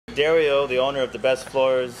Dario, the owner of the best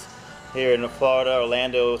floors here in Florida.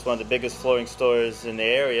 Orlando is one of the biggest flooring stores in the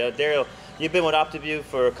area. Dario, you've been with OptiView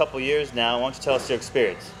for a couple years now. Why don't you tell us your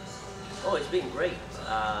experience? Oh, it's been great.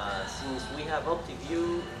 Since we have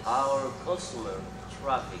OptiView, our customer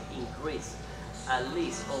traffic increased at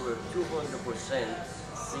least over 200%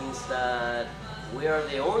 since that we are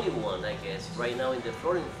the only one, I guess, right now in the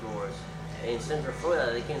flooring floors in Central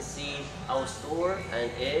Florida. They can see our store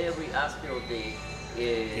and every aspect of the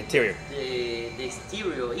interior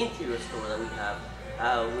interior store that we have,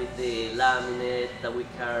 with the laminate that we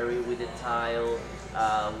carry, with the tile.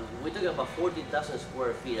 We're talking about 40,000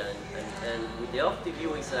 square feet, and with the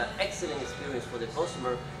OptiView, it's an excellent experience for the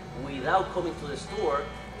customer without coming to the store,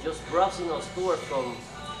 just browsing our store from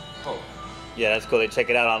home. Yeah, that's cool. They check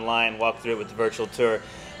it out online, walk through it with the virtual tour.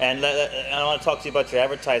 And I want to talk to you about your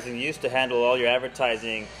advertising. You used to handle all your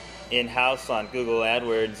advertising in-house on Google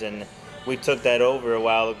AdWords, and we took that over a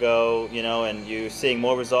while ago, you know, and you're seeing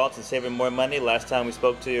more results and saving more money. Last time we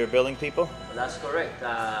spoke to your billing people? That's correct.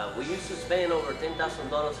 We used to spend over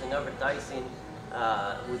 $10,000 in advertising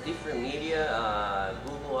with different media,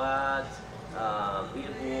 Google Ads,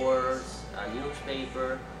 billboards,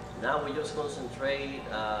 newspaper. Now we just concentrate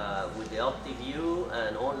with the OptiView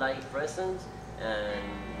and online presence, and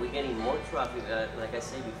we're getting more traffic, like I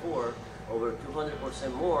said before, over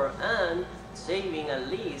 200% more, and saving at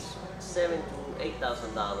least $7,000 to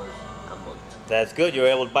 $8,000 a month. That's good. You're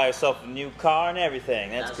able to buy yourself a new car and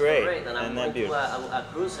everything. That's great. Correct. And I'm going to a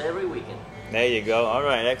cruise every weekend. There you go. All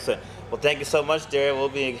right, excellent. Well, thank you so much, Dario. We'll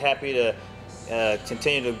be happy to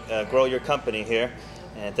continue to grow your company here.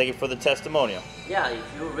 And thank you for the testimonial. Yeah, if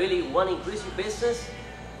you really want to increase your business,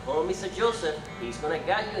 call Mr. Joseph. He's going to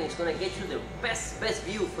guide you, and he's going to get you the best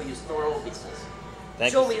view for your store or business.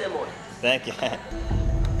 Show me the money. Thank you.